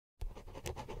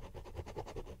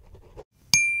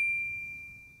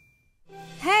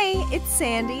it's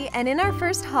Sandy, and in our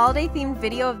first holiday-themed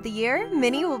video of the year,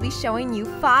 Minnie will be showing you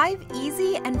 5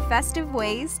 easy and festive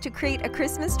ways to create a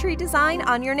Christmas tree design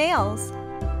on your nails.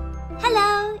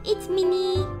 Hello, it's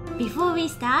Minnie. Before we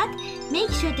start,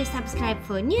 make sure to subscribe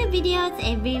for new videos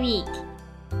every week.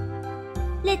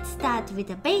 Let's start with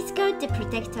a base coat to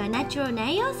protect our natural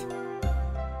nails.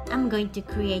 I'm going to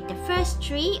create the first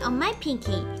tree on my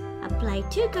pinky. Apply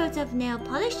 2 coats of nail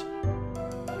polish.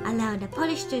 Allow the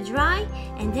polish to dry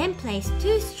and then place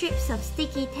 2 strips of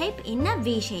sticky tape in a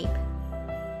V shape.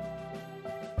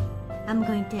 I'm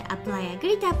going to apply a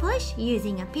glitter polish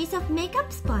using a piece of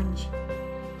makeup sponge.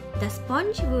 The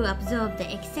sponge will absorb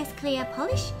the excess clear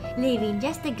polish, leaving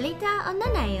just the glitter on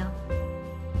the nail.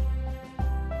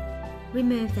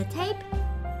 Remove the tape.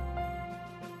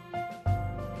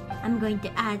 I'm going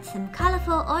to add some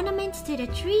colorful ornaments to the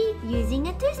tree using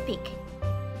a toothpick.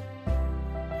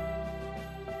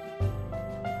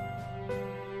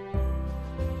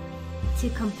 To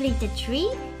complete the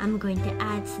tree, I'm going to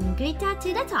add some glitter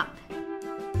to the top.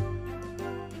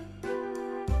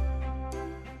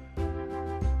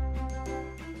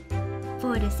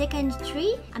 For the second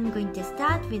tree, I'm going to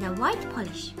start with a white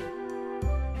polish.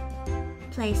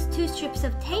 Place 2 strips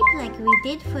of tape like we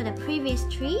did for the previous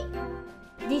tree.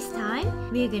 This time,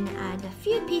 we're going to add a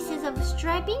few pieces of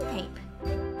striping tape.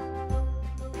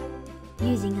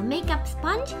 Using a makeup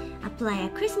sponge, apply a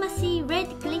Christmassy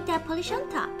red glitter polish on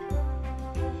top.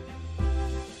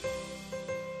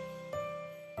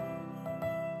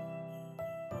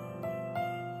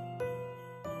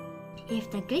 If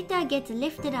the glitter gets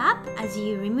lifted up as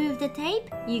you remove the tape,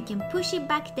 you can push it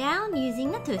back down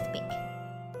using a toothpick.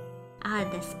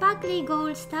 Add the sparkly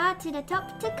gold star to the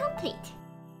top to complete.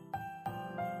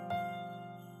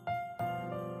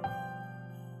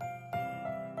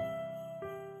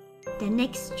 The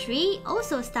next tree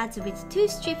also starts with 2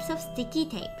 strips of sticky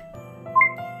tape.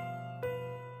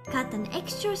 Cut an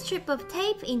extra strip of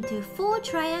tape into 4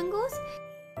 triangles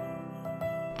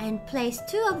and place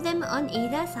 2 of them on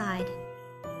either side.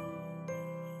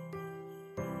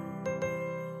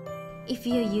 If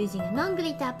you're using a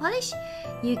non-glitter polish,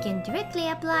 you can directly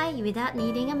apply without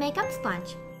needing a makeup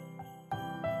sponge.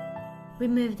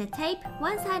 Remove the tape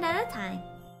one side at a time.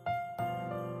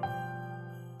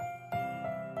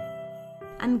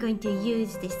 I'm going to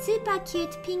use this super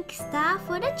cute pink star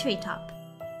for the treetop.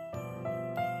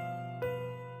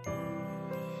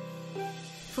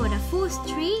 For the 4th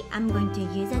tree, I'm going to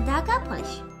use a darker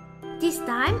polish. This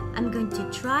time, I'm going to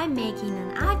try making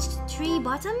an arched tree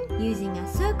bottom using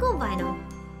a circle vinyl.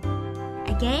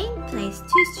 Again, place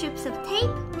 2 strips of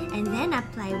tape and then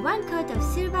apply 1 coat of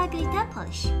silver glitter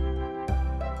polish.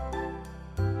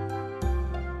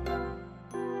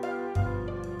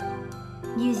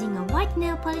 Using a white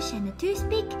nail polish and a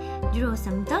toothpick, draw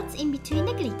some dots in between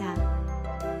the glitter.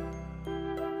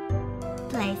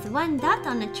 Place 1 dot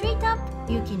on the treetop.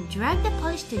 You can drag the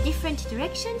polish to different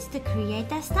directions to create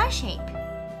a star shape.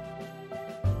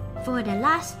 For the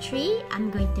last tree, I'm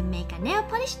going to make a nail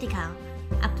polish decal.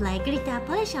 Apply glitter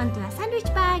polish onto a sandwich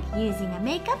bag using a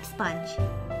makeup sponge.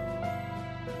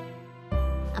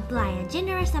 Apply a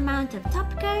generous amount of top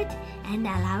coat and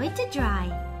allow it to dry.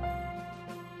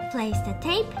 Place the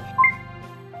tape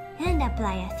and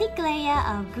apply a thick layer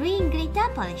of green glitter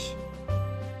polish.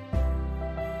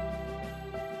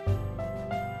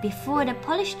 Before the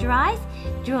polish dries,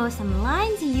 draw some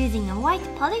lines using a white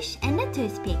polish and a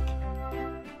toothpick.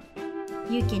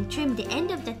 You can trim the end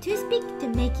of the toothpick to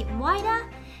make it wider.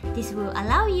 This will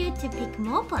allow you to pick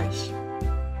more polish.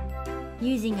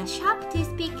 Using a sharp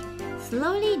toothpick,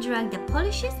 slowly drag the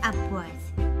polishes upwards.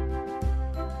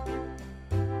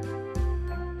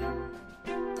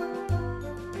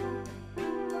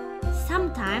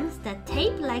 Sometimes the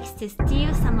tape likes to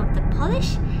steal some of the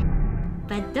polish,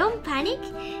 but don't panic,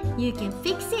 you can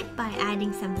fix it by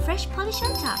adding some fresh polish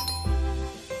on top.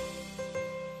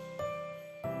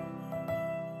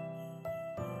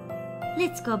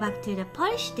 Let's go back to the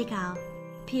polish decal.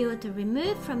 Peel to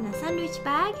remove from the sandwich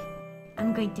bag.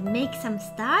 I'm going to make some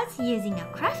stars using a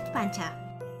craft puncher.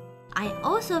 I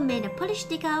also made a polish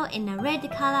decal in a red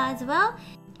color as well,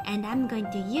 and I'm going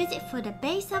to use it for the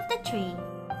base of the tree.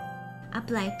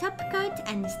 Apply top coat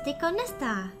and stick on the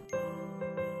star.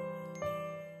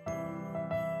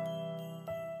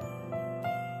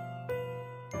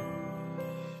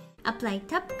 Apply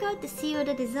top coat to seal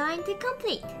the design to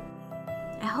complete.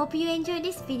 I hope you enjoyed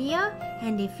this video,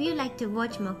 and if you like to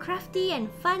watch more crafty and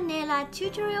fun nail art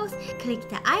tutorials, click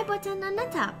the I button on the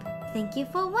top. Thank you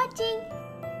for watching!